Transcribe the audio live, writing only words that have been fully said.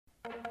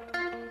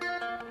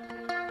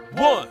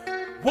one,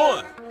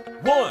 one,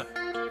 one,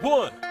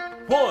 one, one,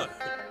 one,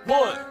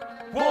 one,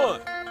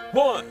 one,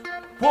 one,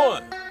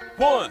 one,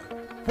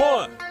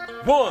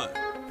 one,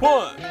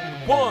 one,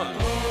 one.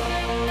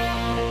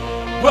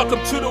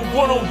 Welcome to the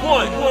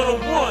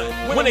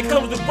one-on-one. When it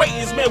comes to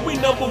ratings, man, we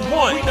number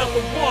one.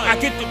 I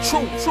get the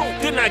truth,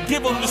 then I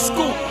give them the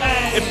scoop.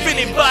 If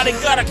anybody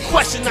got a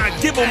question, I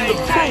give them the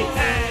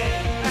proof.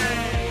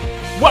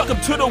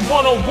 Welcome to the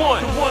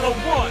one-on-one.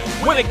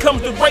 When it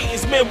comes to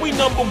ratings, man, we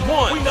number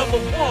one.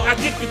 I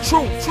get the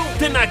truth,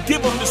 then I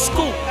give them the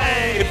scoop.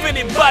 If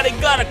anybody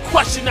got a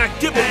question, I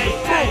give them the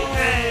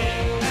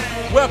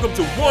proof. Welcome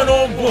to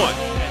One-on-One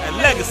at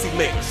Legacy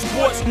Maker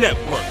Sports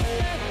Network.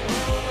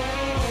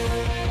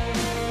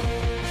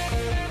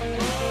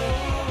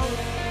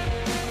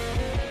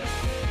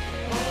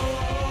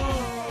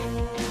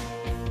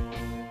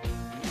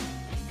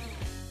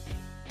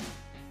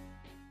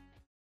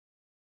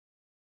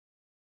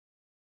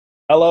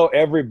 Hello,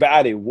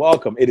 everybody.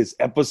 Welcome. It is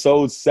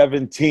episode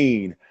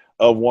 17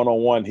 of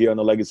One-on-One here on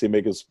the Legacy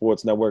Maker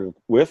Sports Network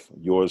with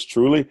yours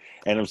truly.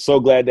 And I'm so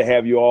glad to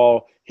have you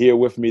all here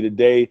with me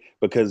today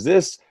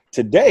because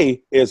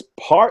today is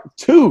part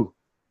 2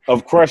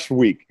 of Crush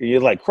Week. And you're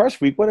like,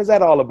 Crush Week? What is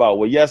that all about?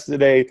 Well,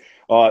 yesterday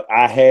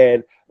I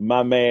had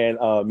my man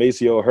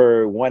Maceo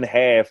Hurd, one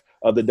half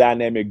of the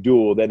dynamic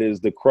duo that is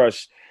the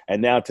Crush.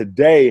 And now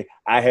today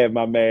I have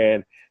my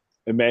man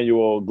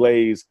Emmanuel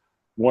Glaze,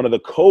 one of the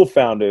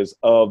co-founders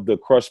of the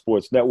Crush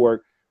Sports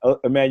Network.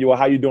 Emmanuel,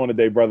 how you doing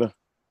today, brother?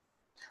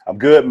 I'm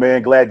good,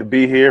 man. Glad to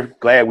be here.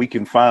 Glad we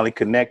can finally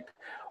connect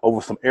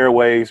over some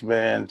airwaves,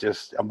 man.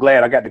 I'm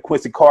glad I got the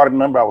Quincy Carter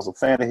number. I was a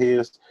fan of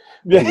his.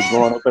 He was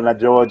growing up in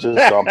Georgia,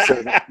 so I'm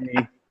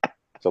 17.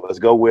 So let's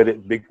go with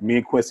it. Me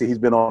and Quincy, he's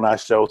been on our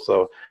show,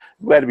 so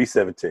I'm glad to be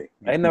 17.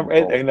 Ain't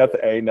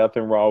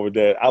nothing wrong with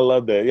that. I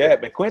love that. Yeah,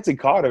 but Quincy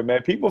Carter,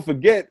 man, people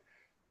forget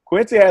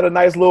Quincy had a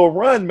nice little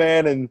run,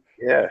 man, and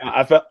yeah,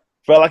 I felt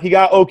like he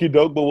got okie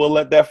doke, but we'll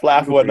let that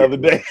fly for another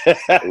day.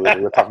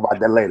 We'll talk about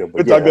that later.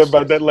 We'll talk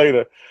about that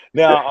later.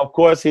 Now, of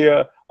course,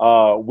 here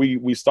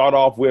we start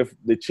off with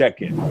the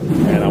check-in,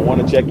 and I want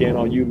to check in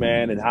on you,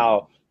 man, and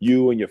how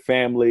you and your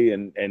family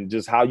and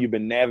just how you've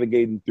been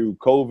navigating through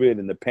COVID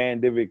and the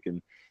pandemic and,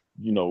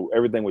 you know,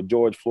 everything with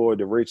George Floyd,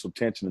 the racial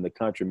tension in the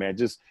country, man.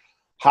 Just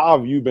how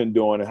have you been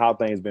doing and how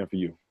things been for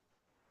you?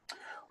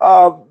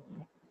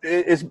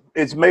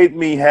 It's made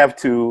me have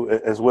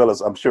to, as well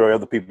as I'm sure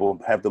other people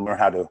have to learn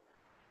how to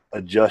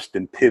adjust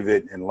and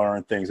pivot and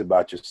learn things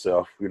about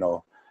yourself. You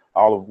know,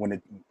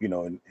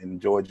 in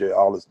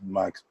Georgia,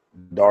 my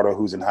daughter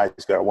who's in high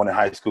school, one in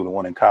high school and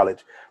one in college,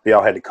 they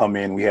all had to come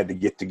in. We had to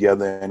get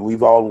together, and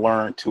we've all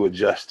learned to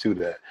adjust to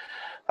that.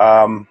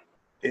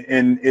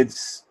 And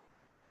it's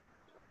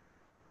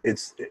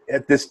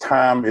at this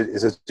time,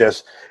 it's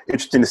just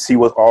interesting to see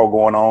what's all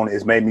going on.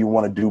 It's made me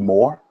want to do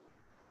more.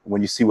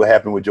 When you see what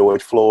happened with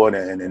George Floyd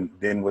and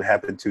then what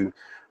happened to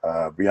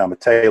Breonna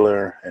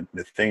Taylor and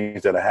the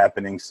things that are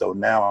happening. So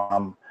now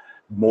I'm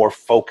more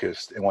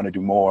focused and want to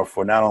do more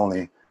for not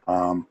only,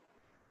 and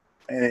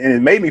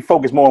it made me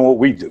focus more on what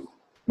we do,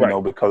 you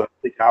know, because I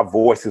think our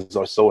voices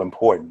are so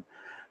important.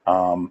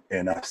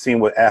 And I've seen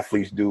what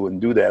athletes do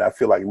and do that. I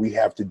feel like we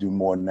have to do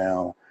more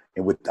now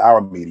and with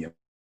our mediums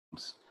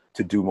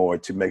to do more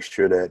to make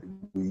sure that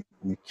we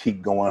keep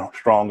going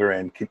stronger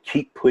and can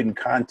keep putting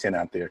content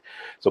out there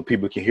so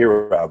people can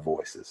hear our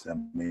voices. I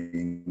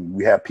mean,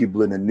 we have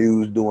people in the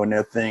news doing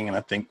their thing, and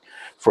I think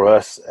for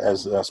us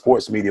as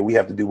sports media, we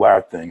have to do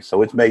our thing.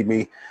 So it's made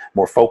me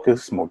more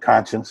focused, more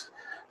conscious,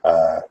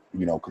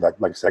 you know, because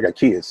like I said, I got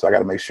kids, so I got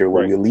to make sure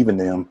what we're leaving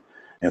them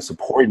and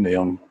supporting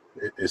them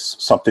is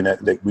something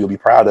that we'll be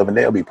proud of and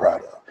they'll be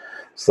proud of.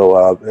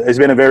 So it's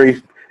been a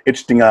very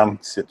interesting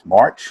since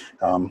March.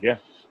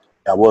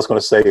 I was going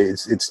to say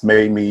it's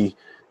made me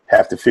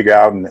have to figure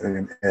out,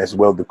 and as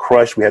well the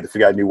Crush, we had to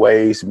figure out new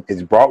ways.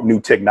 It's brought new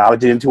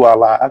technology into our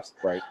lives.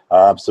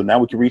 So now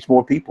we can reach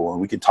more people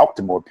and we can talk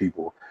to more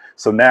people.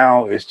 So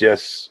now it's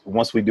just,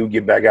 once we do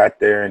get back out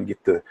there and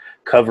get the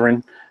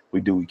covering,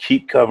 we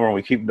keep covering,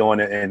 we keep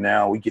doing it. And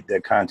now we get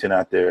that content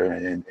out there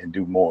and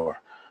do more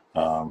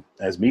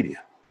as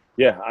media.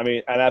 Yeah. I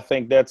mean, and I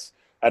think that's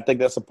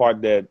a part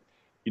that,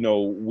 you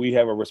know, we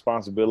have a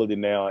responsibility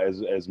now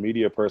as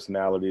media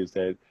personalities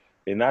that,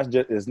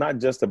 it's not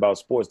just about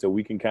sports, that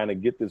we can kind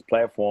of get this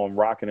platform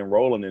rocking and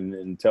rolling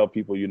and tell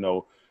people, you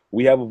know,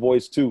 we have a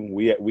voice too.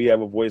 We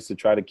have a voice to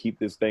try to keep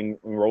this thing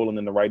rolling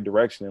in the right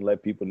direction and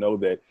let people know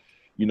that,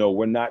 you know,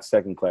 we're not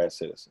second class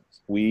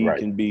citizens. We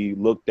can be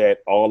looked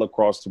at all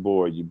across the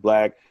board. You're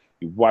black,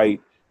 you're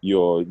white,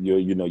 you're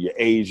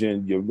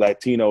Asian, you're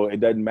Latino. It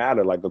doesn't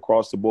matter. Like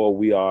across the board,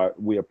 we are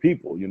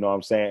people. You know what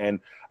I'm saying? And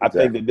I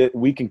think that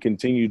we can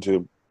continue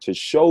to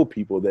show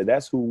people that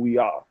that's who we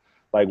are.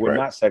 Like we're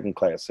not second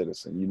class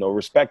citizens, you know,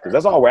 respect us.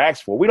 That's all we're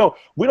asking for. We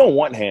don't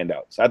want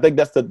handouts. I think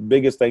that's the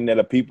biggest thing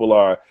that people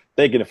are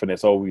thinking of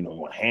this. Oh, you know, we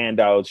want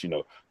handouts, you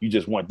know, you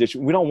just want this.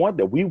 We don't want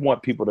that. We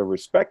want people to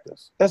respect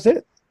us. That's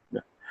it.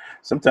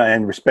 sometimes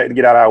and respect to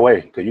get out of our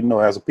way, because you know,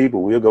 as a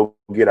people, we'll go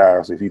get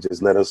ours if you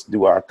just let us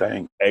do our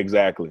thing.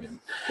 Exactly.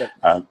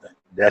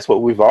 That's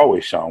what we've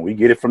always shown. We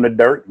get it from the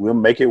dirt, we'll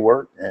make it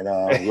work, and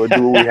we'll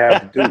do what we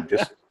have to do.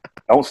 Just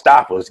don't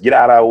stop us. Get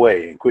out of our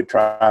way and quit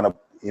trying to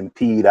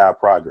impede our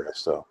progress.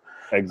 So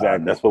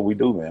exactly, that's what we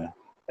do, man.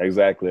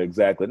 Exactly.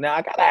 Now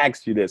I gotta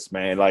ask you this,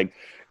 man. Like,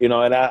 you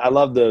know, and I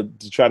love to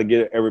try to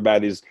get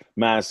everybody's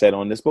mindset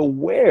on this, but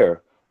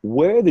where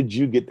did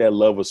you get that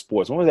love of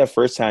sports? When was that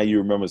first time you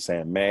remember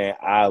saying, man,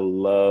 I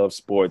love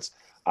sports,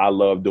 I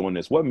love doing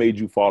this? What made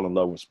you fall in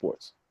love with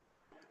sports?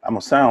 I'm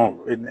gonna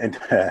sound,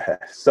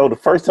 so the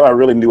first time I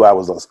really knew I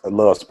was a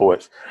love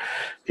sports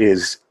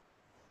is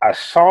I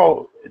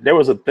saw there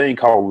was a thing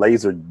called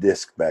laser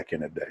disc back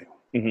in the day.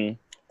 Mm-hmm.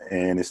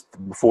 And it's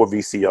before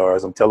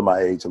VCRs. I'm telling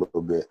my age a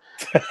little bit.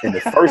 And the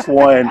first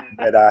one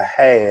that I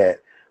had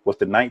was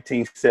the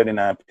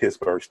 1979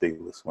 Pittsburgh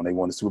Steelers when they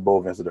won the Super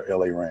Bowl against the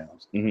LA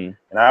Rams. Mm-hmm.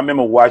 And I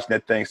remember watching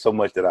that thing so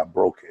much that I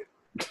broke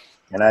it.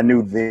 And I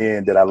knew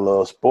then that I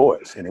loved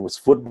sports. And it was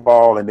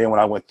football. And then when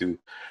I went through,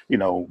 you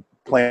know,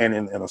 playing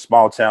in a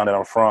small town that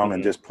I'm from, mm-hmm.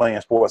 and just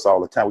playing sports all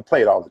the time, we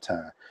played all the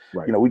time.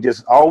 Right. You know, we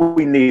just, all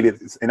we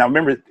needed, and I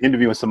remember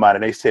interviewing somebody,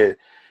 and they said,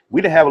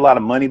 we didn't have a lot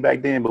of money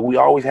back then, but we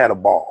always had a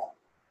ball.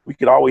 We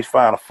could always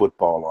find a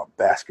football or a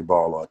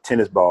basketball or a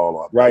tennis ball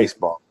or a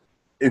baseball.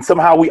 And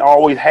somehow we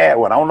always had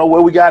one. I don't know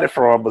where we got it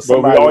from, but we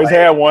always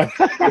had one.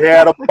 We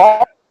had a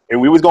ball, and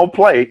we was going to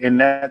play.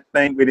 And that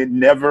thing, it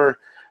never,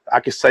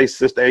 I could say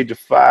since the age of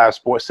 5,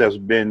 sports has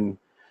been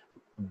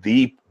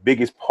the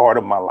biggest part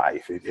of my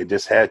life. It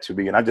just had to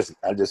be. And I just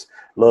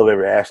love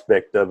every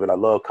aspect of it. I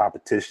love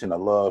competition. I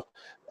love,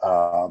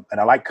 and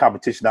I like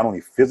competition not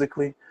only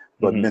physically,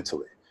 but mm-hmm.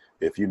 mentally.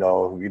 If you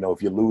know,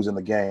 if you're losing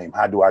the game,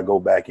 how do I go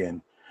back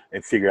and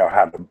figure out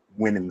how to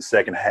win in the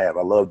second half?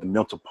 I love the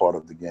mental part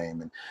of the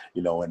game, and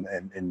you know,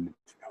 and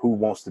who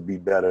wants to be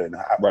better, and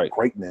how, right.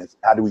 greatness.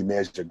 How do we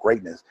measure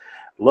greatness?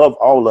 Love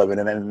all of it,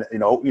 and then you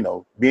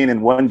know, being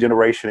in one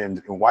generation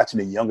and watching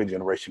the younger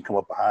generation come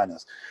up behind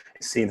us,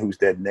 and seeing who's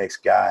that next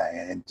guy,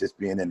 and just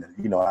being in.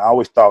 You know, I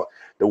always thought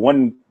the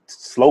one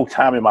slow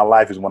time in my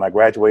life is when I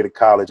graduated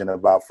college, and in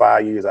about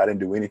 5 years I didn't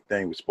do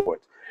anything with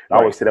sports. Right. I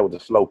always said that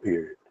was a slow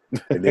period.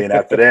 And then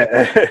after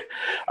that,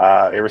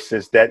 ever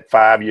since that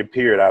 5-year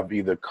period, I've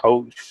either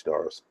coached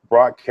or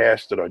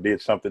broadcasted or did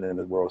something in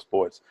the world of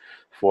sports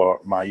for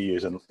my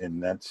years. And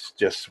that's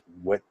just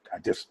what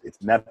it's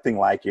nothing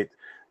like it.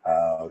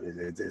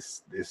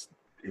 If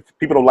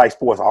people don't like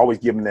sports, I always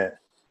give them that.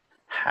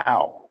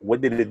 How? What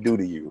did it do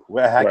to you?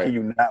 Well, how right. can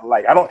you not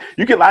like?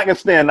 You can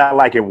understand not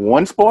liking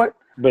one sport.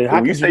 But how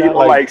can you say you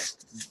don't like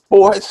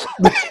sports?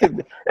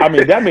 I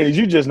mean, that means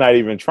you're just not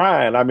even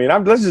trying. I mean,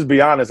 let's just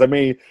be honest. I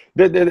mean,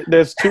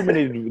 there's too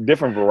many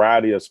different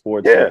variety of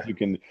sports. Yeah.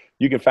 That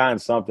you can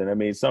find something. I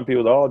mean, some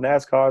people,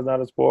 NASCAR is not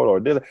a sport, or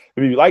if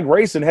you like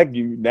racing, heck,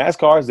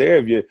 NASCAR is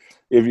there.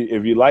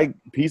 If you like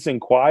peace and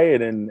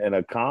quiet and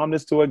a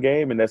calmness to a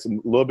game, and that's a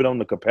little bit on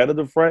the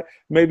competitive front,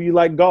 maybe you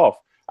like golf.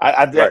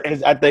 I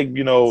think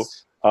you know.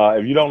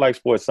 If you don't like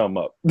sports, sum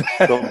up.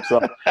 I want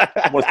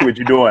to see what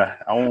you're doing.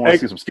 I want to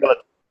see some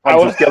skeletons.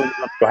 Some skeletons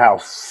in your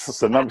house.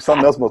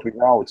 Something else must be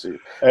wrong with you.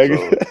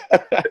 So.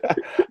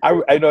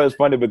 I know it's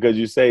funny because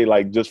you say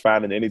like just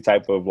finding any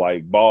type of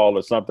like ball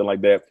or something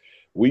like that.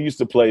 We used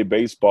to play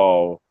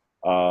baseball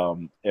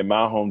in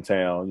my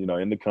hometown. You know,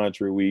 in the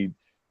country, we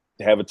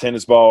have a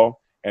tennis ball,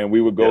 and we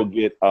would go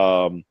get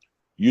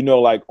you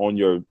know, like on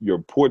your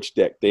porch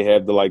deck, they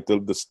have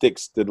the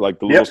sticks,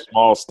 little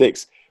small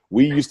sticks.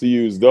 We used to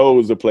use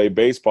those to play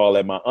baseball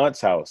at my aunt's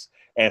house,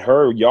 and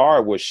her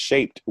yard was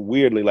shaped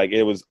weirdly, like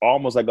it was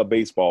almost like a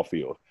baseball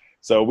field.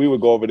 So we would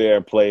go over there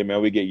and play,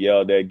 man. We get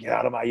yelled at, get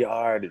out of my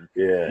yard, and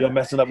you're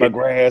messing up my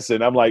grass.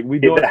 And I'm like, we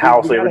doing the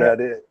house every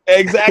day.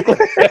 Exactly.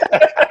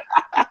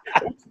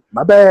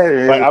 My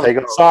bad. Like,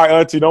 sorry,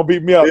 Auntie, don't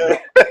beat me up. Yeah.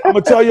 I'm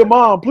gonna tell your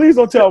mom. Please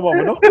don't tell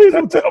Mama. No, please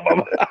don't tell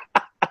Mama.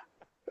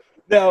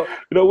 Now, you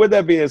know, with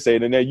that being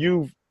said, and then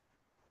you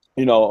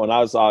know, when I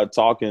was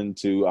talking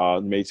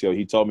to Maceo,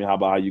 he told me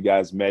how you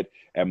guys met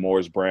at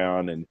Morris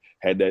Brown and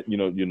had that, you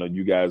know,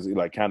 you guys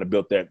like kind of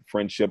built that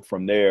friendship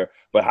from there.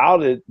 But how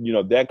did, you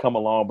know, that come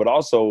along? But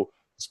also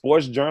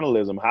sports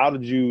journalism. How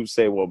did you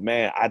say, well,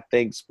 man, I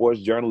think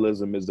sports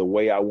journalism is the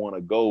way I want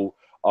to go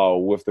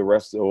with the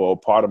rest or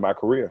part of my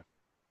career?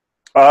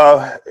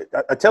 I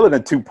tell it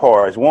in 2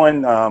 parts.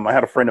 One, I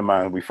had a friend of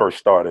mine when we first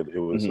started. It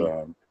was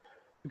a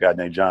guy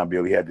named John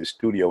Bill. He had this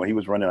studio, and he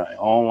was running an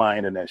online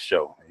internet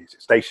show,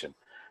 station.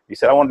 He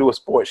said, I want to do a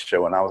sports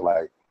show. And I was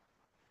like,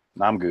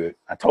 no, I'm good.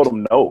 I told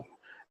him no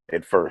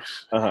at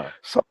first.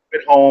 So I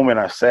went home and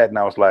I sat and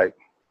I was like,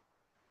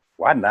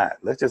 why not?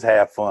 Let's just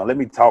have fun. Let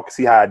me talk,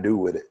 see how I do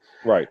with it.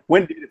 Right.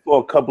 Went did it for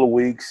a couple of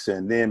weeks,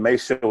 and then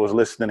Maceo was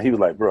listening. He was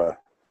like, bro, I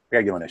got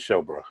to get on that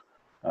show, bro.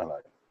 I was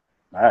like,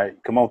 all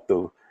right, come on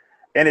through.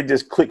 And it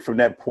just clicked from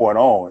that point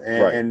on.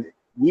 And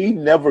we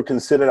never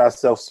considered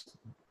ourselves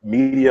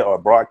media or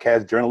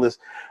broadcast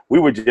journalists. We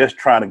were just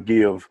trying to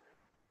give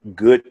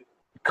good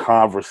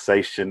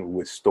conversation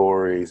with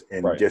stories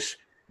and just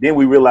then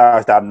we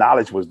realized our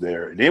knowledge was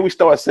there. And then we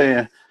started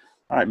saying,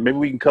 all right, maybe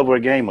we can cover a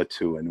game or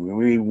two. And when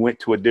we went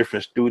to a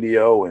different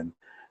studio, and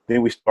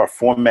then we start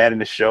formatting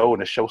the show,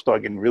 and the show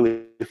started getting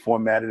really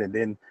formatted. And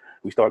then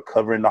we started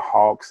covering the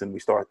Hawks, and we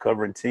started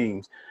covering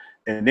teams.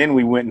 And then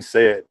we went and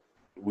said,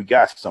 we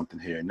got something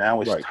here.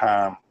 Now it's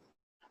time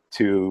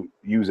to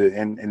use it.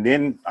 And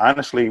then,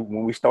 honestly,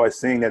 when we started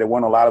seeing that there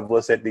weren't a lot of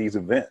us at these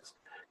events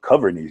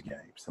covering these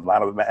games, a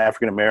lot of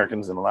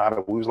African-Americans, and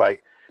we was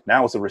like,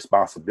 now it's a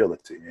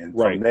responsibility. And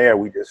from there,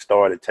 we just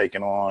started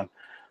taking on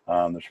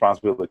the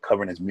responsibility of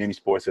covering as many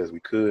sports as we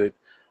could.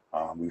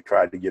 We've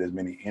tried to get as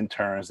many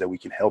interns that we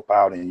can help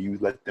out, and you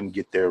let them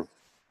get their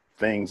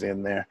things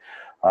in there.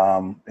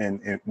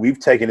 And we've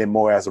taken it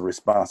more as a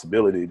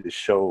responsibility to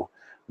show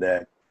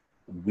that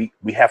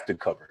we have to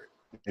cover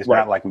it. It's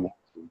not like we want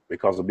to,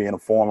 because of being a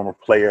former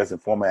players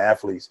and former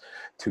athletes,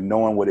 to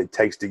knowing what it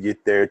takes to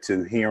get there,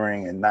 to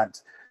hearing and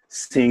not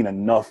seeing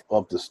enough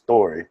of the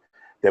story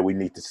that we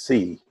need to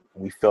see.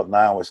 We felt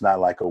now it's not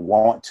like a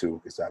want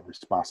to, it's our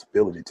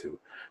responsibility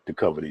to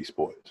cover these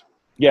sports.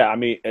 Yeah, I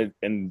mean,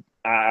 and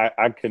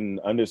I can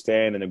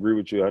understand and agree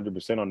with you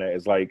 100% on that.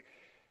 It's like,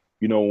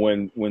 you know,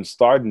 when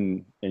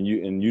starting, and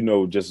you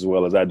know just as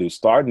well as I do,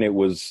 starting it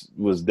was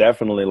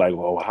definitely like,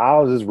 well,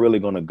 how is this really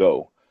going to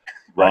go?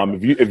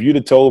 If you'd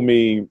have told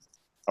me,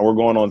 we're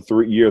going on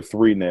year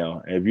 3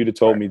 now, and if you'd have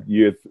told me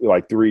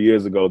 3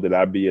 years ago that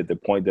I'd be at the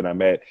point that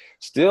I'm at,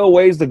 still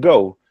ways to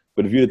go.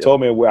 But if you'd have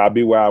told me I'd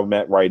be where I'm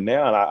at right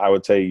now, I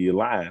would tell you you're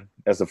lying.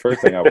 That's the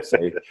first thing I would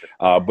say.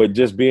 But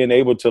just being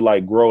able to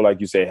like grow,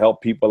 like you say,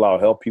 help people out,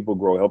 help people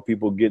grow, help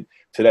people get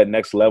to that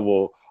next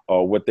level.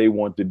 What they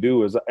want to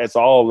do it's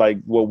all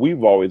like what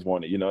we've always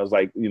wanted. You know, it's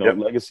like, you know,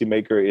 Legacy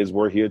Maker is,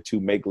 we're here to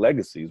make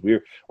legacies.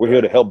 We're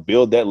here to help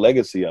build that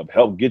legacy up,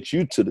 help get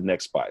you to the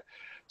next spot.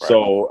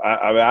 So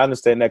I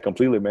understand that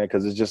completely, man,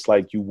 because it's just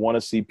like you want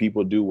to see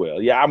people do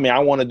well. Yeah, I mean, I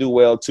want to do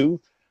well too,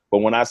 but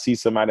when I see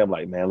somebody, I'm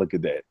like, man, look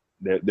at that.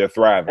 They're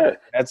thriving.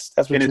 That's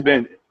what it's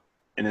been.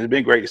 And it's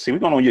been great to see. We're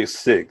going on year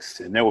 6,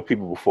 and there were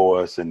people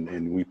before us,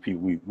 and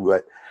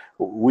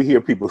we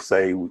hear people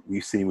say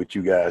we've seen what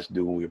you guys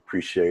do, and we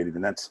appreciate it.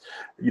 And that's,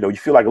 you know, you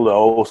feel like a little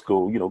old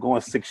school, you know,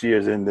 going 6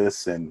 years in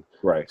this and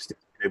still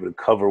able to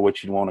cover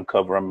what you want to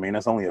cover. I mean,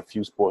 there's only a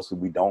few sports that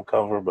we don't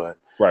cover, but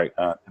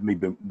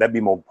that'd be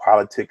more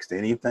politics than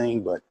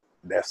anything. But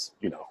that's,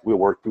 you know, we'll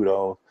work through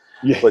those.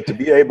 Yeah. But to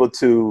be able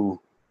to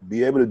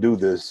do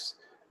this,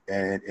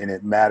 and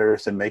it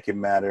matters, and make it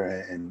matter,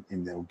 and you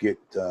know, get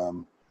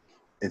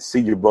and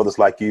see your brothers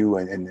like you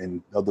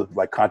and other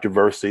like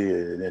Controversy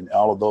and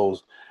all of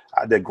those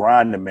out there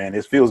grinding, man.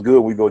 It feels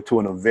good. We go to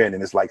an event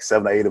and it's like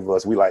 7 or 8 of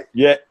us. We like,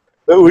 we in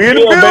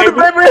the building,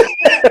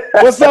 baby.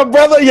 What's up,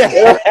 brother?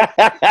 Yeah.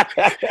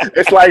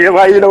 it's like,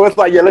 you know, it's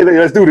like,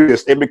 let's do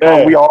this. And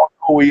because we all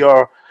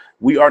know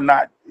we are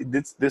not,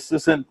 this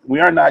isn't, we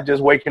are not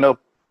just waking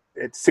up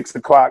at 6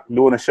 o'clock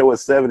doing a show at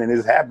 7 and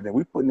it's happening.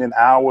 We putting in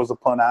hours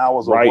upon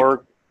hours of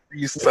work,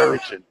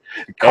 research and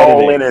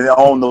calling and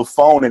on the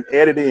phone and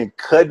editing and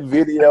cut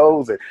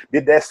videos and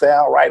did that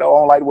sound right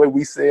on like the way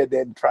we said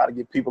that, and try to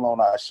get people on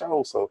our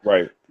show. So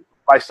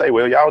I say,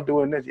 well, y'all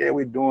doing this? Yeah,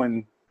 we're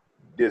doing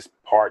this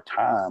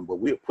part-time, but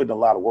we're putting a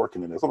lot of work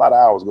into this. A lot of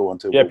hours going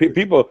to it.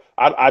 People,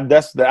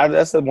 that's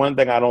the one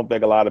thing I don't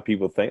think a lot of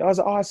people think. I was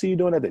like, I see you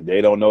doing that.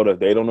 They don't know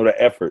the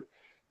effort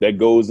that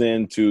goes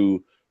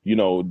into, you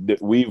know,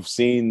 we've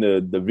seen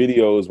the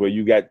videos where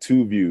you got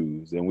 2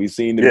 views, and we've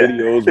seen the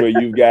videos where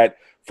you've got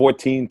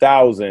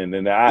 14,000,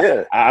 and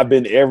I've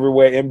been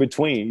everywhere in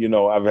between. You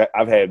know,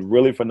 I've had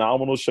really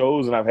phenomenal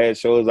shows, and I've had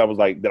shows I was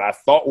like that I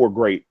thought were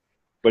great,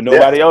 but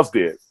nobody else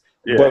did.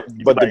 But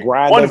the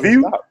grind, one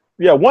view. Stop.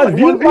 Yeah, one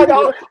view. Like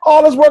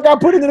all this work I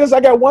put into this, I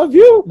got 1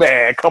 view.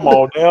 Man, come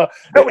on now.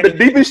 That was the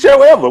deepest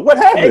show ever. What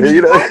happened?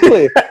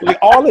 Exactly. Like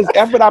all this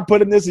effort I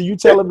put in this, and you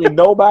telling me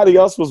nobody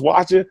else was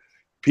watching.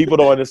 People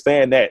don't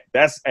understand that.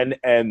 That's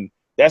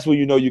that's when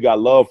you know you got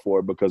love for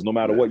it, because no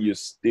matter what, you're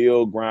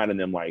still grinding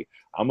them. Like,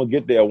 I'm gonna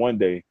get there one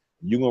day.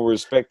 You're gonna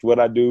respect what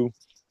I do.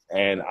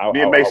 And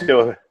me and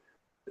Maceo,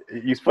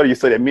 it's funny you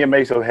say that. Me and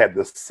Maceo had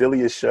the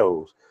silliest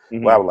shows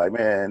where I was like,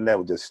 man, that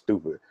was just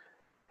stupid.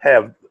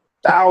 Have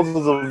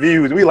thousands of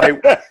views. We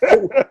like,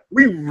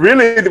 we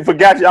really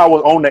forgot y'all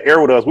was on the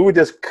air with us. We were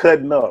just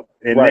cutting up.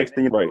 And next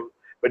thing you know,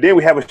 but then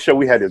we have a show.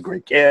 We had this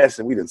great guest,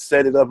 and we done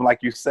set it up, and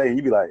like you say, and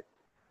you be like,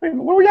 where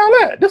were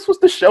y'all at? This was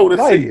the show to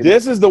see.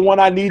 This is the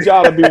one I need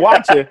y'all to be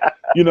watching.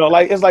 You know,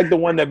 like it's like the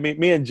one that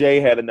me and Jay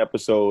had an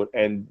episode,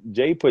 and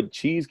Jay put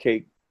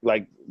cheesecake,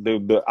 like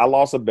I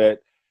lost a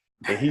bet,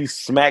 and he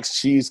smacks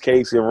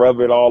cheesecakes and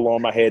rubbed it all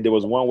on my head. There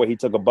was one where he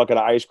took a bucket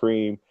of ice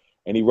cream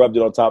and he rubbed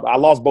it on top. I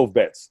lost both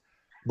bets.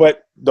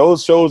 But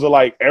those shows are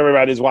like,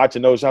 everybody's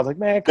watching those shows. I was like,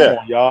 man, come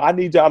on, y'all. I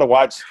need y'all to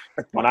watch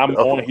when I'm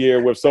on here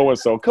with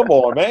so-and-so. Come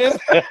on, man.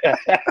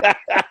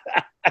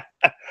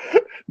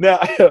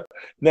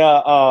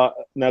 Now,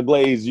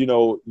 Glaze, you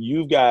know,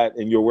 you've got,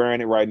 and you're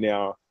wearing it right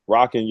now,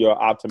 rocking your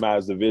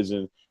Optimized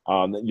Division,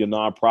 your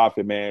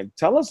nonprofit, man.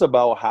 Tell us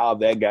about how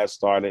that got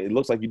started. It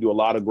looks like you do a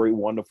lot of great,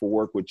 wonderful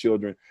work with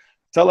children.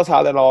 Tell us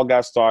how that all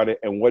got started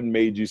and what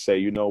made you say,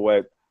 you know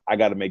what, I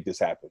got to make this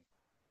happen.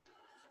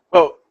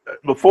 Well,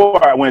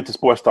 before I went to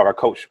Sports Talk, I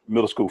coached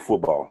middle school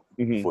football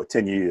for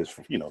 10 years,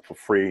 for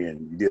free,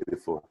 and did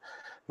it for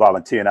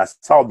volunteer. And I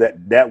saw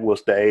that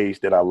was the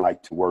age that I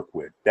like to work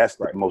with. That's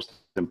the most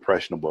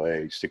impressionable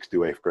age, 6th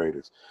through 8th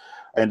graders.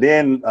 And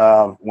then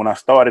when I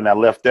started, and I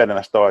left that and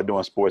I started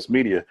doing sports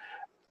media,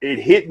 it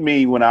hit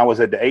me when I was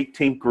at the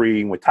 18th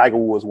green when Tiger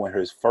Woods won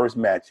his first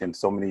match in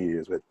so many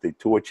years at the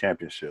Tour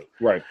Championship.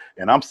 Right.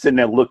 And I'm sitting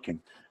there looking,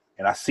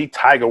 and I see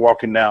Tiger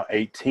walking down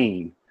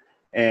 18,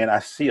 and I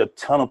see a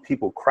ton of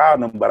people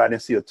crowding him, but I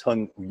didn't see a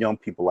ton of young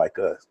people like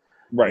us.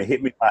 Right. And it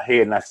hit me in my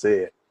head, and I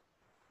said,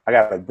 I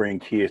got to bring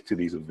kids to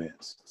these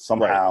events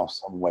somehow,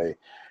 some way.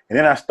 And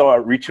then I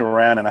started reaching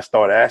around, and I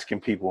started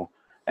asking people,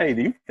 hey,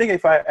 do you think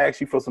if I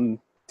ask you for some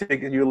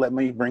tickets, you'll let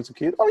me bring some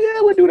kids? Oh, yeah,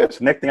 we'll do this.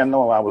 Next thing I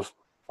know, I was,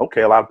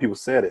 okay, a lot of people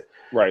said it.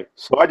 Right.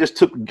 So I just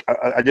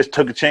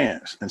took a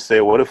chance and said,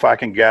 what if I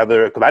can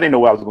gather, because I didn't know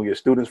where I was going to get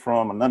students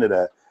from or none of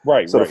that.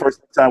 Right. So the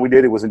first time we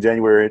did it was in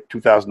January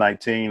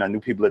 2019. I knew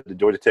people at the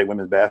Georgia Tech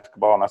women's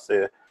basketball, and I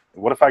said,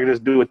 what if I could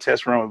just do a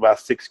test run with about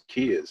 6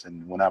 kids?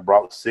 And when I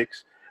brought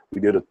 6, we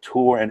did a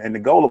tour. And the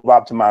goal of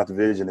Optimize the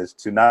Vision is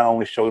to not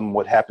only show them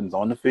what happens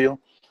on the field,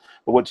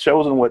 but what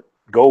shows them what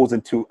goes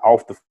into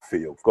off the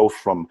field. Goes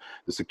from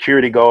the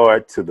security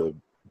guard to the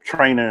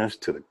trainers,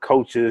 to the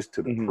coaches,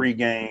 to the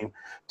pregame,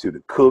 to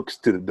the cooks,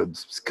 to the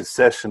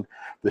concession,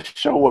 to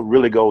show what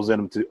really goes in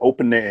them, to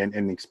open it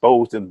and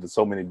expose them to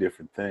so many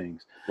different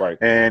things. Right.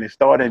 And it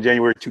started in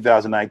January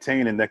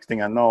 2019, and next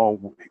thing I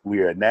know, we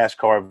were at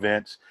NASCAR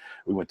events.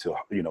 We went to,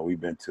 we've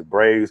been to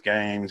Braves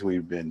games,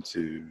 we've been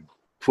to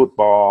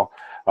football.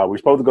 We're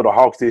supposed to go to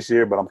Hawks this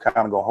year, but I'm kind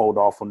of going to hold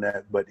off on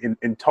that. But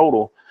in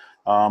total,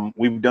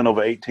 we've done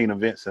over 18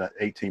 events in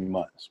 18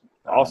 months.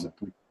 Awesome.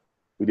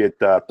 We did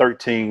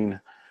 13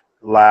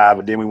 live,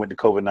 and then we went to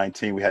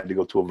COVID-19. We had to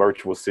go to a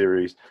virtual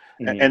series.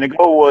 And the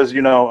goal was,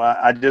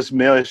 I just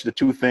managed the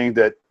 2 things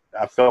that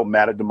I felt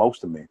mattered the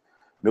most to me: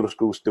 middle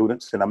school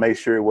students, and I made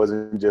sure it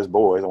wasn't just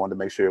boys. I wanted to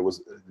make sure it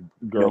was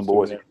young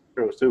boys and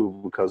girls too,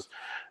 because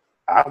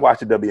I watched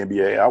the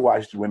WNBA, I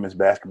watched women's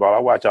basketball, I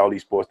watch all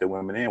these sports that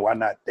women in. Why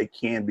not? They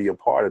can be a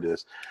part of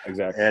this.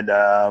 Exactly. And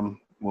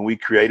when we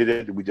created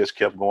it, we just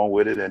kept going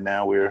with it, and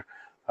now we're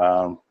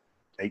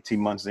 18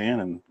 months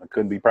in, and I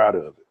couldn't be prouder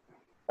of it.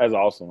 That's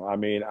awesome. I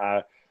mean,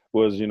 I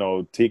was,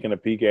 taking a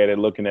peek at it,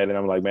 looking at it.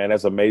 I'm like, man,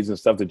 that's amazing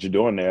stuff that you're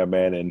doing there,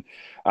 man. And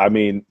I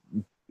mean,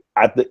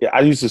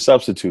 I used to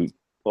substitute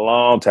a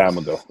long time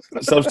ago,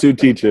 substitute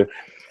teacher.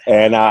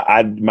 And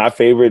my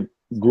favorite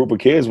group of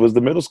kids was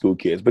the middle school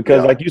kids,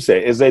 because like you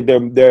said, is that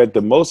they're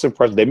the most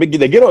impressive. They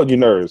get on your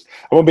nerves.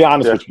 I'm gonna be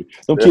honest with you.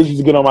 Some kids used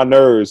to get on my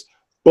nerves,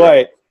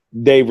 but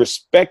they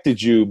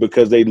respected you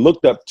because they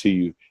looked up to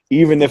you.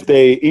 Even if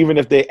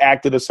they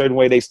acted a certain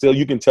way,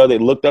 you can tell they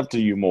looked up to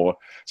you more.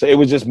 So it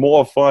was just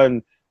more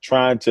fun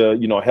trying to,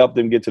 help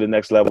them get to the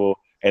next level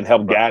and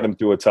help guide them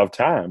through a tough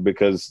time,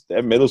 because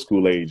that middle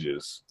school age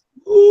is,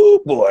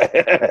 ooh boy,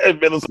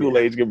 middle school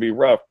age can be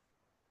rough.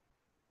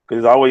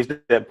 Because there's always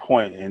that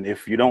point, and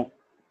if you don't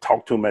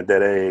talk to them at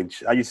that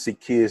age, I used to see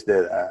kids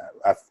that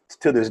I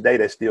to this day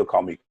that still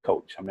call me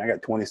coach. I mean, I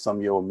got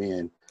 20-some-year-old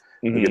men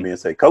look at me and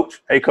say,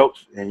 "Coach, hey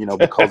coach," and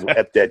because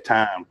at that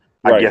time,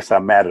 I guess I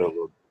mattered a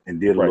little and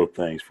did little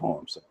things for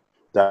them. So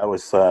that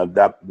was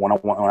that when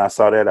I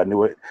saw that, I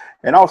knew it.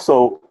 And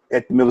also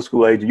at the middle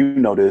school age,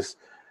 this,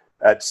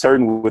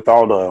 with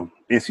all the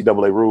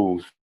NCAA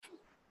rules,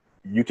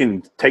 you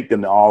can take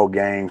them to all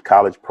games,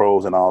 college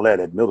pros and all that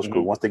at middle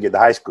school. Once they get to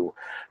high school,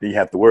 then you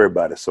have to worry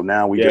about it. So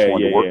now we just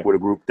want to work with a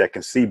group that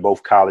can see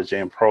both college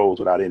and pros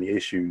without any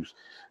issues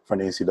from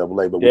the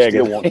NCAA, but we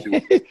still want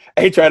to.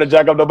 Ain't trying to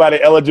jack up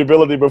nobody's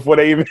eligibility before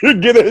they even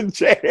get a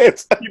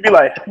chance. You'd be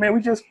like,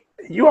 man,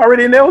 you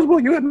already ineligible?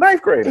 You in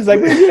 9th grade. It's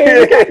like,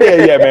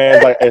 yeah,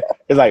 man.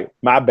 It's like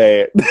my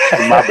bad.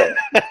 My bad.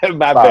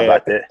 My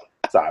bad.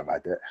 Sorry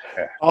about that.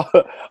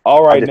 Yeah.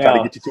 All right, now.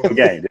 Trying to get you to a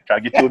game.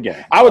 Trying to get you a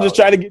game. I was just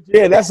trying to get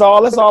you in. That's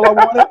all. That's all I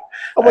wanted.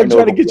 I wasn't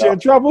trying to get you in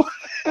trouble.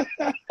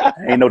 I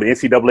ain't know the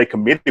NCAA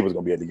committee was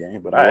going to be at the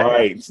game, but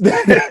right.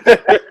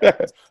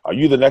 Are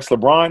you the next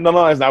LeBron?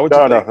 No, it's not what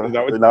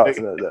you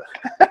think. No.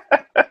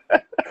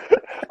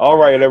 All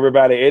right,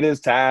 everybody. It is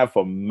time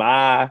for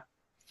my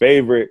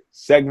favorite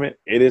segment.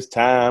 It is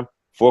time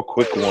for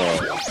Quick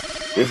One.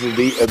 This is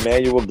the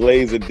Emmanuel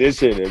Glaze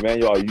edition.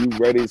 Emmanuel, are you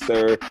ready,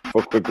 sir,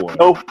 for Quick One?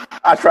 No,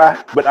 I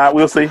try, but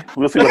we'll see.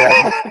 We'll see what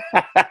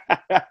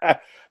happens.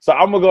 So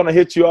I'm going to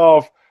hit you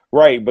off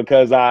right,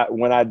 because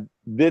when I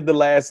did the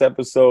last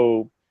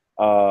episode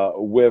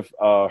with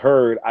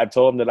Hurd, I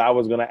told him that I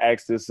was going to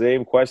ask the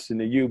same question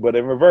to you, but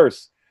in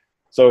reverse.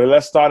 So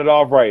let's start it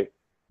off right.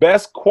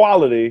 Best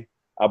quality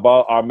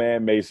about our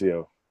man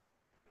Maceo.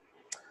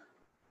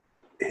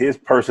 His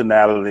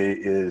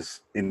personality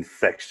is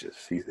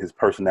infectious. His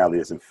personality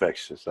is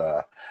infectious.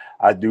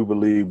 I do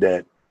believe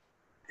that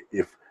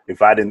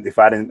if I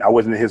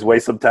wasn't in his way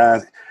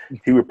sometimes,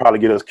 he would probably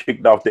get us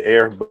kicked off the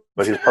air.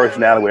 But his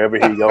personality, wherever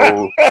he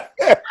goes,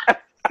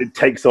 it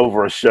takes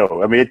over a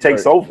show. I mean, it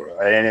takes over,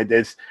 and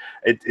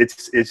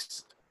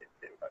it's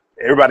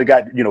everybody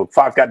got, you know,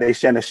 Fox got their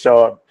Shannon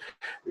Sharp,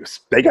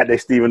 they got their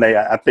Stephen A.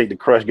 I think the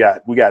Crush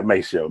we got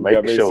Maceo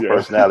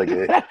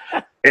personality.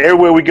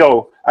 Everywhere we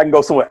go, I can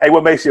go somewhere. Hey,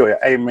 what Maceo?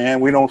 Hey, man,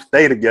 we don't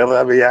stay together.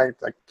 I mean,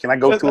 can I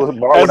go to a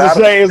bar without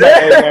him? It's like,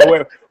 hey,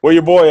 man, where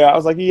your boy at? I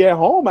was like, he at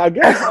home, I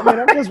guess. I mean,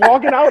 I'm just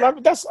walking out. I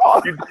mean, that's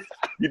all.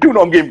 You do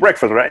know I'm getting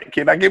breakfast, right?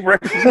 Can I get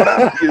breakfast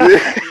without him?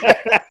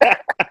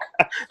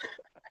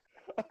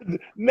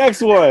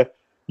 Next one,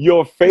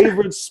 your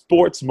favorite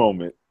sports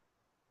moment.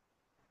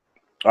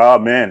 Oh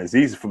man, it's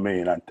easy for me,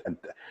 and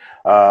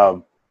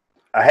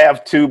I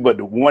have two, but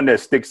the one that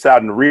sticks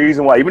out, and the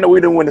reason why, even though we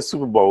didn't win the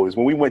Super Bowl, is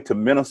when we went to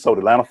Minnesota,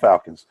 Atlanta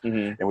Falcons,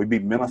 and we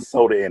beat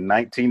Minnesota in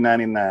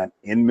 1999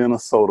 in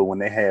Minnesota when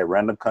they had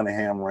Randall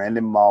Cunningham,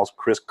 Randy Moss,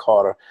 Chris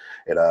Carter,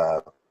 and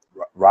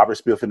Robert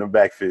Smith in the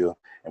backfield,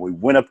 and we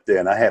went up there,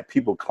 and I had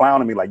people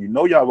clowning me like, you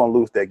know, y'all gonna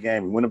lose that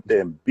game. We went up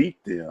there and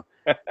beat them,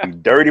 we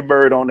dirty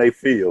bird on their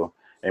field,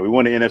 and we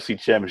won the NFC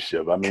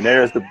Championship. I mean,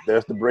 there's the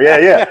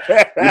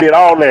we did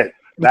all that.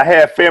 I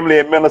had family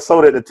in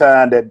Minnesota at the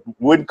time that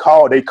wouldn't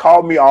call. They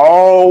called me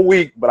all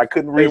week, but I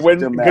couldn't reach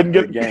them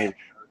after the game.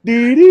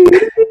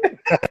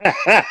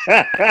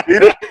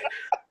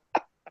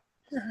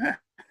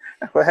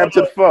 What happened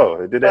to the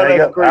phone? Did they hang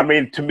up? I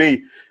mean, to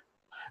me,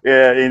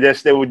 yeah, and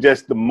it was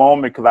just the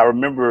moment, because I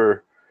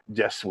remember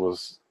just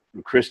was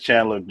Chris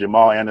Chandler,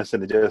 Jamal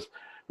Anderson,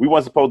 we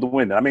weren't supposed to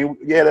win it. I mean,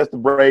 yeah, that's the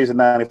Braves in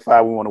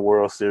 '95. We won the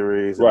World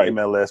Series. Right. And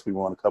MLS, we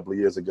won a couple of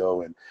years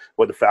ago. And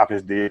what the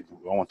Falcons did,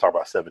 I don't want to talk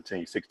about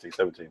 16,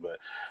 17, but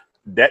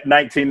that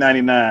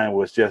 1999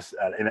 was just,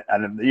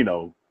 and you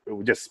know, it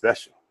was just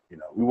special. You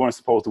know, we weren't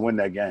supposed to win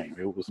that game.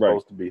 It was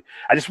supposed to be.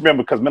 I just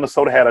remember because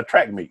Minnesota had a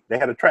track meet. They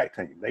had a track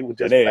team. They were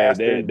just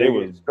they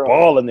were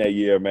balling that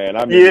year, man.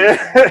 I mean,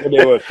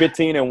 they were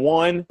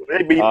 15-1.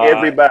 They beat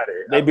everybody.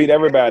 They beat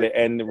everybody.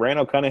 And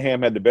Randall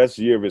Cunningham had the best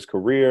year of his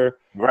career.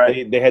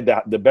 Right. They had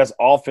the best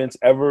offense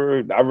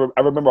ever. I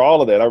remember all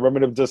of that. I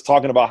remember them just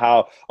talking about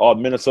how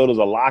Minnesota's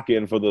a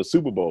lock-in for the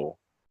Super Bowl.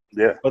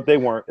 Yeah. But they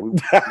weren't. We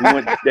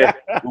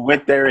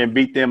went there and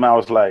beat them. I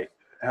was like,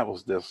 that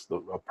was just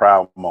a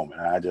proud moment.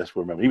 I just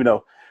remember, even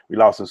though we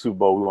lost in the Super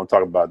Bowl, we won't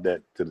talk about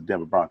that to the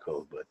Denver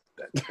Broncos, but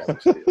that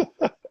was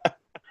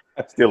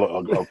still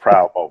a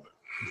proud moment.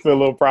 Still a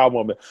little proud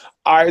moment.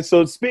 All right,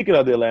 so speaking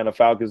of the Atlanta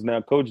Falcons, now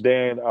Coach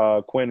Dan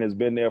Quinn has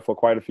been there for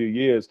quite a few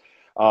years,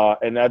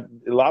 and a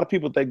lot of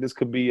people think this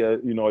could be a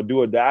do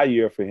or die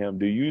year for him.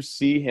 Do you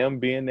see him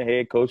being the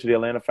head coach of the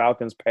Atlanta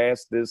Falcons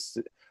past this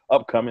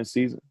upcoming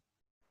season?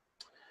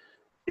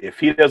 If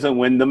he doesn't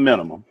win the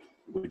minimum,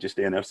 which is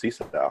the NFC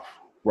South.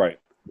 Right.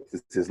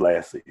 This is his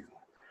last season.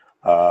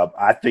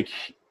 I think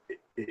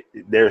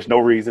there's no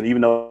reason,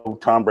 even though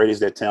Tom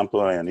Brady's at Tampa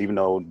and even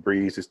though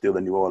Breeze is still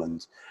in New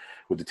Orleans,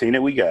 with the team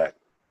that we got,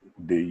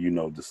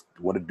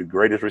 one of the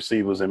greatest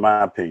receivers, in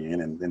my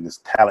opinion, and this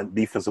talent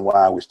defensive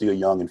line, we're still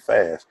young and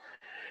fast.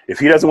 If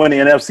he doesn't win the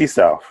NFC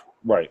South,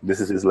 right, this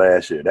is his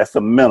last year. That's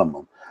the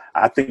minimum.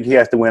 I think he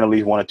has to win at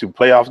least 1 or 2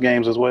 playoff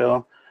games as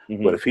well.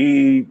 Mm-hmm. But if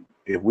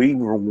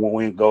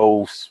we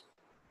go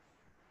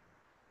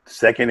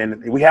second,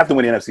 and we have to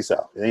win the NFC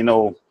South. There ain't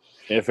no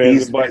if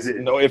ands and buts.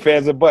 No if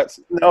ands and buts.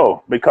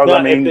 No, because now,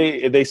 I mean,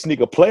 if they sneak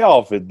a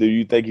playoff, do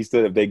you think he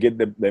still? If they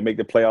make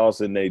the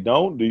playoffs and they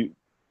don't,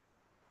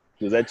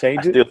 does that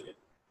change it?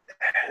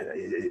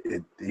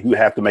 You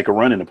have to make a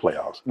run in the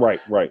playoffs. Right.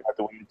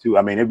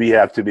 I mean, it'd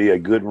have to be a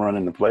good run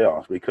in the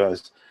playoffs,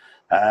 because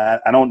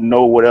I don't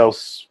know what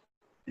else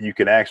you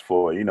can ask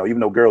for. You know, even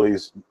though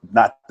Gurley's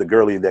not the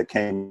Gurley that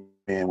came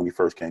in when he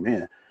first came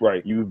in.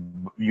 Right. You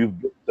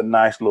built a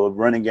nice little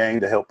running game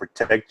to help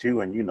protect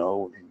you, and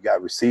you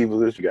got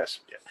receivers, you got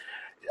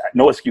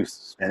no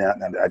excuses.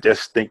 And I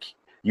just think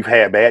you've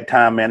had bad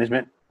time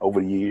management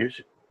over the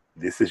years.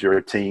 This is your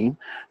team.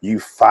 You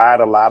fired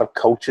a lot of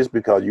coaches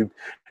because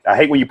I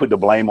hate when you put the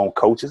blame on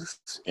coaches,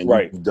 and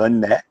you've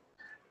done that.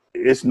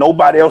 It's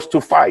nobody else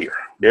to fire.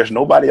 There's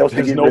nobody else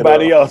to get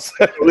nobody else.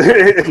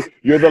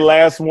 You're the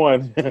last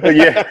one.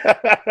 Yeah.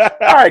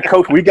 All right,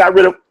 Coach, we got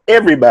rid of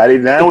everybody.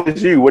 Now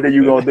it's you. What are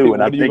you going to do?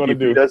 And I think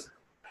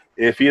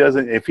if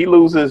he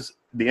loses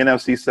the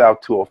NFC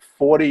South to a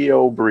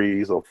 40-year-old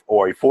Breeze or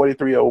a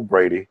 43-year-old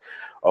Brady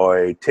or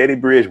a Teddy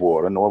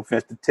Bridgewater, no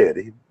offense to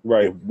Teddy,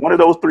 right? If one of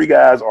those 3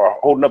 guys are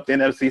holding up the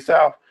NFC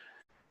South,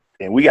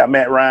 and we got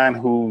Matt Ryan,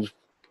 who's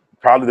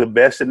probably the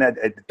best in that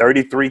at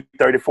 33,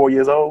 34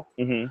 years old.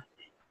 Mm-hmm.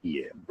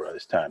 Yeah, bro,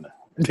 it's time to.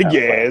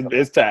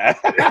 It's time.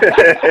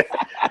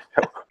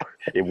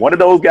 If one of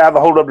those guys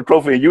will hold up the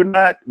trophy and you're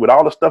not, with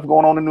all the stuff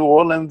going on in New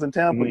Orleans and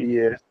Tampa,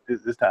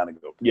 it's time to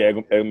go. Yeah,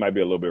 it might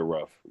be a little bit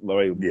rough.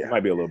 It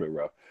might be a little bit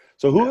rough.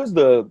 So who is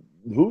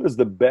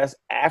the best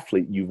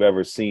athlete you've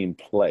ever seen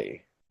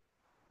play?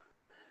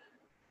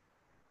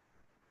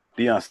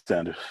 Deion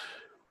Sanders.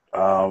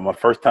 My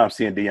first time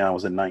seeing Deion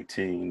was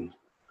in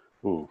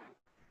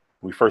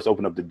we first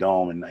opened up the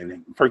Dome, and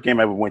the first game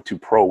I ever went to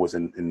pro was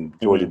in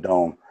Georgia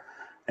Dome,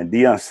 and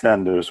Deion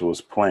Sanders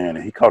was playing,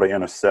 and he caught an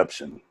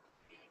interception,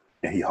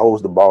 and he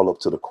holds the ball up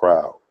to the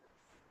crowd,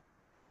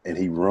 and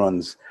he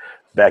runs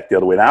back the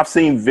other way. Now I've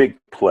seen Vic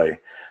play.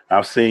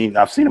 I've seen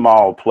them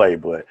all play,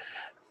 but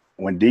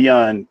when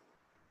Deion,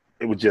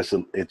 it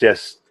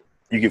just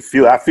you can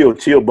feel. I feel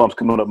chill bumps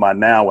coming up my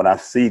now when I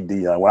see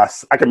Deion. When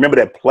I can remember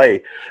that play.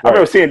 Right. I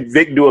remember seeing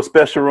Vic do a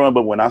special run,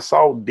 but when I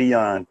saw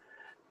Deion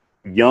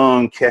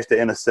Young catch the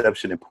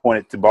interception and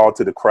point the ball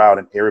to the crowd,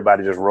 and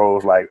everybody just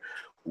rose like,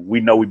 we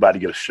know we about to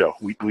get a show.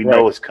 We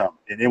know it's coming,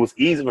 and it was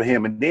easy for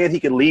him. And then he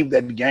could leave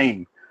that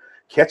game,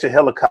 catch a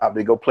helicopter,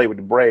 and go play with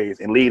the Braves,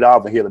 and lead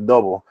off and hit a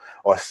double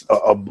or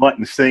a bunt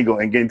and single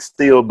and get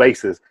steal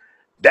bases.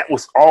 That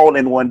was all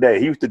in one day.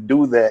 He used to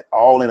do that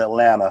all in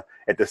Atlanta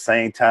at the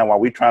same time while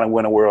we trying to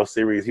win a World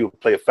Series. He would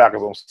play a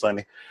Falcons on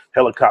Sunday,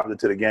 helicopter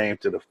to the game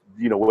to the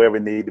wherever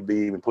it needed to be,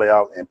 even play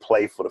out and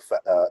play for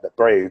the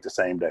Braves the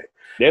same day.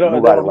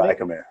 Nobody like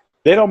him, man.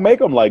 They don't make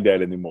them like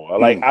that anymore.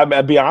 Like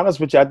I'll be honest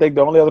with you, I think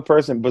the only other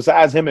person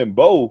besides him and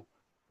Bo,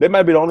 they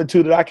might be the only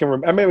two that I can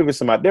remember.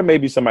 There may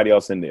be somebody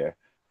else in there.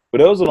 But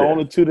those are the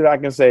only two that I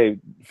can say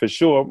for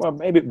sure. Well,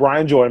 maybe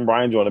Brian Jordan.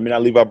 I mean, I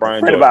leave out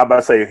Brian Jordan. I'm about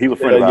to say he was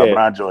friend about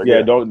Brian Jordan.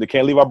 Yeah, they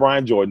can't leave out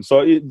Brian Jordan.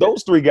 So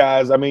those three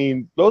guys, I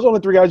mean, those are only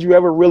three guys you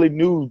ever really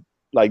knew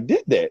like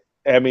did that.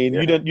 I mean,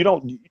 you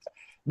don't.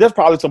 There's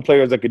probably some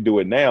players that could do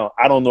it now.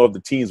 I don't know if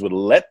the teams would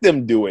let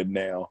them do it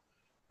now.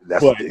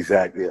 That's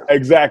exactly. Yeah.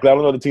 Exactly. I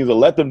don't know if the teams will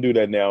let them do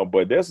that now.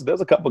 But there's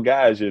a couple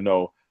guys,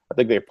 I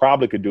think they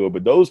probably could do it.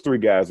 But those three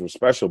guys were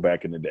special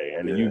back in the day,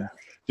 and you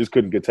just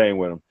couldn't contain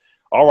with them.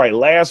 All right,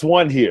 last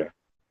one here.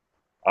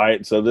 All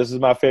right, so this is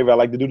my favorite. I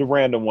like to do the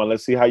random one.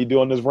 Let's see how you do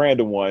on this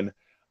random one.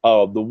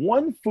 The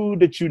one food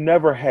that you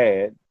never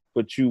had,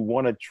 but you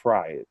want to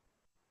try it.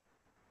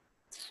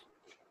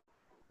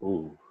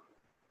 Ooh.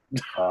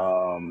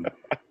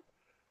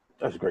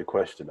 That's a great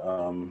question.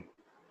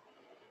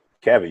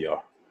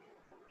 Caviar.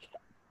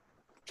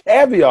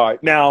 Caviar.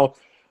 Now,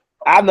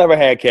 I've never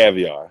had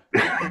caviar,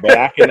 but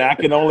I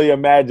can only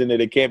imagine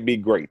that it can't be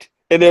great.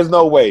 And there's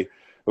no way.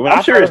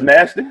 I'm sure it's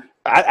nasty.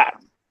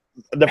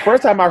 The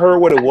first time I heard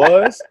what it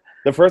was,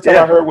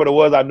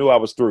 I knew I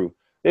was through.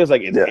 It was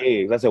like, it's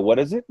eggs. I said, what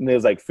is it? And it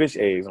was like fish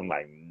eggs. I'm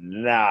like,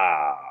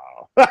 nah.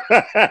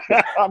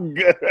 I'm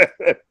good.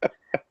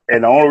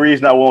 And the only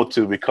reason I want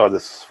to, because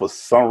it's, for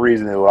some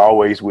reason it was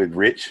always with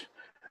Rich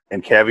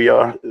and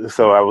caviar.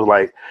 So I was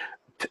like,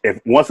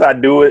 once I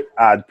do it,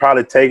 I'd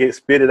probably take it,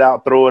 spit it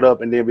out, throw it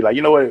up, and then be like,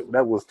 you know what?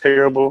 That was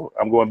terrible.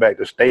 I'm going back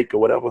to steak or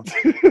whatever.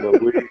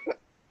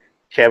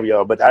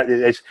 Caviar, but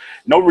it's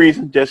no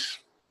reason.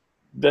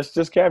 That's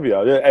just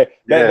caviar.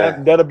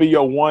 That'll be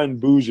your one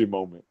bougie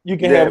moment. You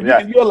can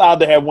have. You're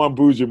allowed to have one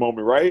bougie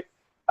moment, right?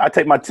 I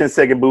take my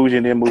 10-second bougie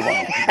and then move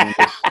on.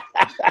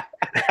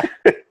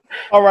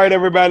 All right,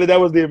 everybody. That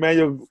was the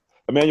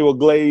Emmanuel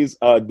Glaze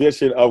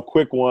edition of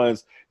Quick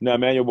Ones. Now,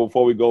 Emmanuel,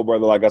 before we go,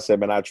 brother, like I said,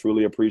 man, I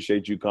truly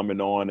appreciate you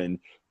coming on. And,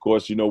 of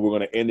course, we're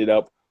going to end it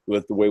up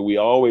with the way we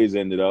always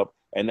ended up,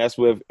 and that's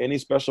with any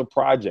special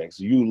projects.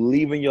 You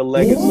leaving your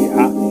legacy.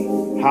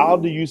 How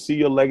do you see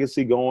your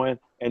legacy going,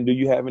 and do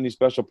you have any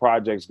special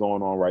projects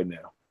going on right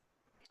now?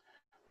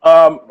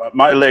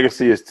 My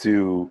legacy is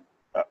to,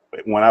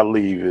 when I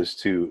leave, is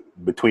to,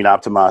 between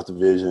Optimize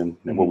Division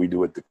and what we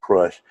do at the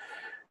Crush,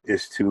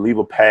 is to leave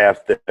a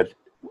path that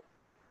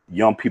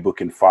young people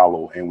can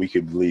follow and we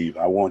can believe.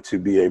 I want to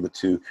be able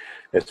to,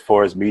 as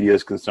far as media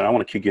is concerned, I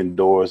want to kick in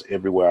doors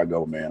everywhere I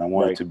go, man. I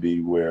want it to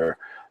be where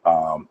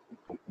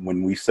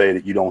when we say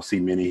that you don't see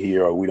many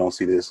here or we don't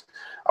see this,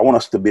 I want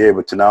us to be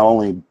able to not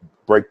only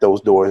break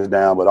those doors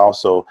down, but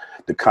also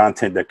the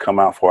content that come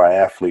out for our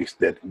athletes,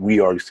 that we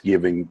are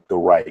giving the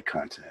right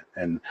content.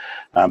 And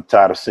I'm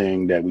tired of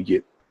seeing that we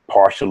get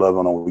partial of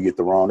it or we get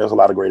the wrong. There's a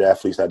lot of great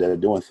athletes out there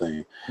doing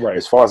things. Right.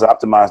 As far as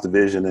Optimize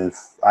Division, if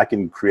I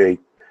can create,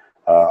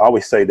 I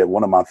always say that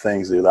one of my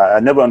things is I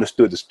never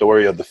understood the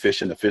story of the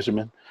fish and the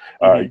fisherman.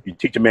 You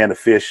teach a man to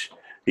fish,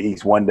 he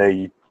eats one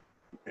day.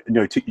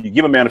 You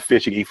give a man a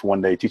fish, he can eat for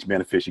one day. Teach a man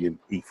to fish, he can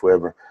eat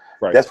forever.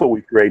 Right. That's what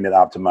we're creating at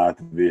Optimize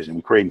Division.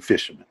 We're creating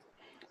fishermen,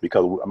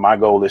 because my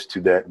goal is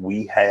that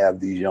we have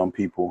these young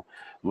people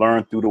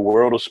learn through the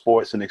world of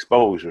sports and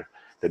exposure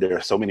that there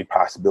are so many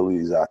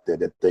possibilities out there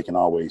that they can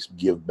always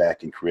give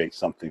back and create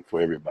something for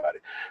everybody.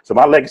 So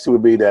my legacy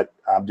would be that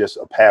I'm just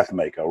a path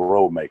maker, a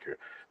road maker.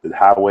 The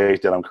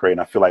highways that I'm creating,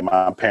 I feel like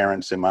my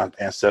parents and my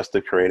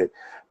ancestors created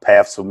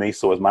paths for me.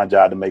 So it's my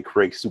job to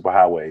create super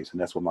highways.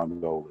 And that's what my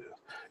goal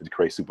is to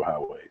create super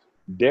highways.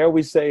 Dare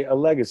we say a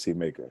legacy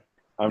maker?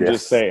 I'm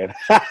just saying.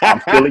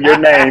 I'm stealing your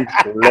name,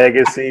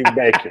 Legacy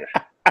Maker.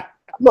 I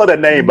love that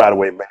name, by the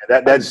way, man.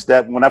 That's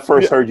when I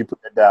first heard you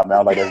put that down, man,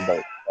 I was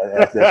like,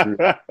 that's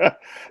dope.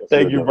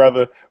 Thank you,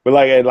 brother. But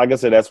like I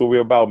said, that's what we're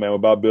about, man. We're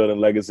about building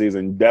legacies,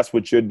 and that's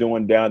what you're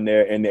doing down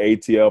there in the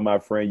ATL, my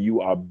friend.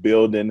 You are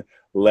building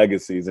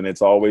legacies, and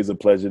it's always a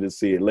pleasure to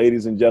see it.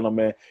 Ladies and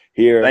gentlemen,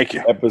 here,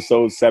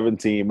 episode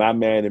 17, my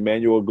man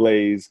Emmanuel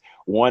Glaze,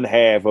 one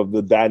half of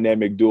the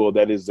dynamic duo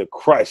that is the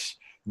Crush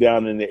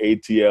down in the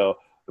ATL.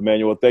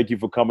 Emmanuel, thank you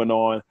for coming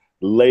on.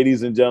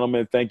 Ladies and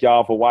gentlemen, thank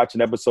y'all for watching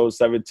episode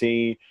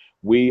 17.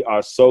 We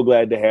are so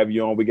glad to have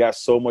you on. We got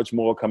so much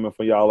more coming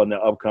for y'all in the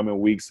upcoming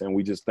weeks, and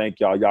we just thank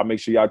y'all. Y'all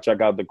make sure y'all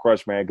check out The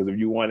Crush, man, because if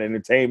you want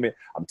entertainment,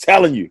 I'm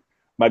telling you,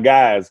 my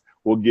guys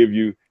will give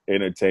you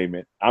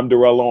entertainment. I'm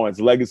Darrell Owens,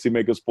 Legacy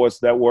Maker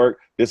Sports Network.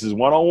 This is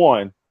One on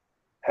One.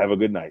 Have a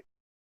good night.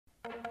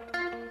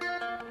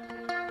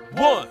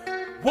 One,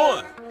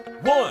 one,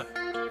 one,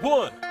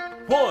 one, one,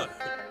 one,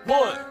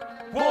 one,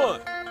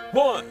 one,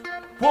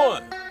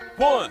 one,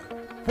 one,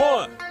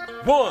 one,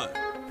 one,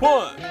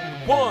 one,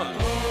 one.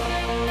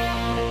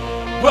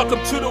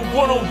 Welcome to the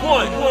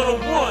one-on-one,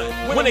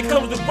 one-on-one. When it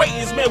comes to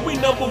ratings, man, we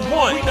number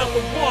one.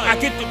 I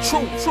get the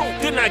truth,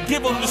 then I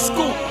give them the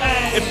scoop.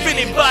 If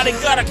anybody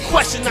got a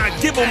question, I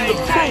give them the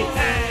proof.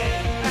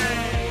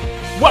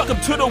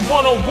 Welcome to the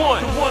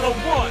one-on-one.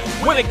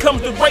 When it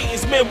comes to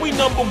ratings, man, we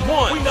number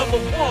one.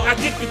 I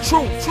get the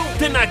truth,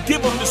 then I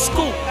give them the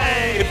scoop.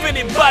 If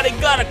anybody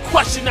got a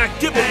question, I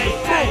give them the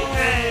proof.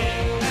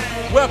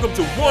 Welcome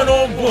to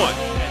One-on-One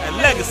at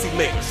Legacy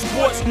Maker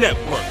Sports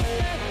Network.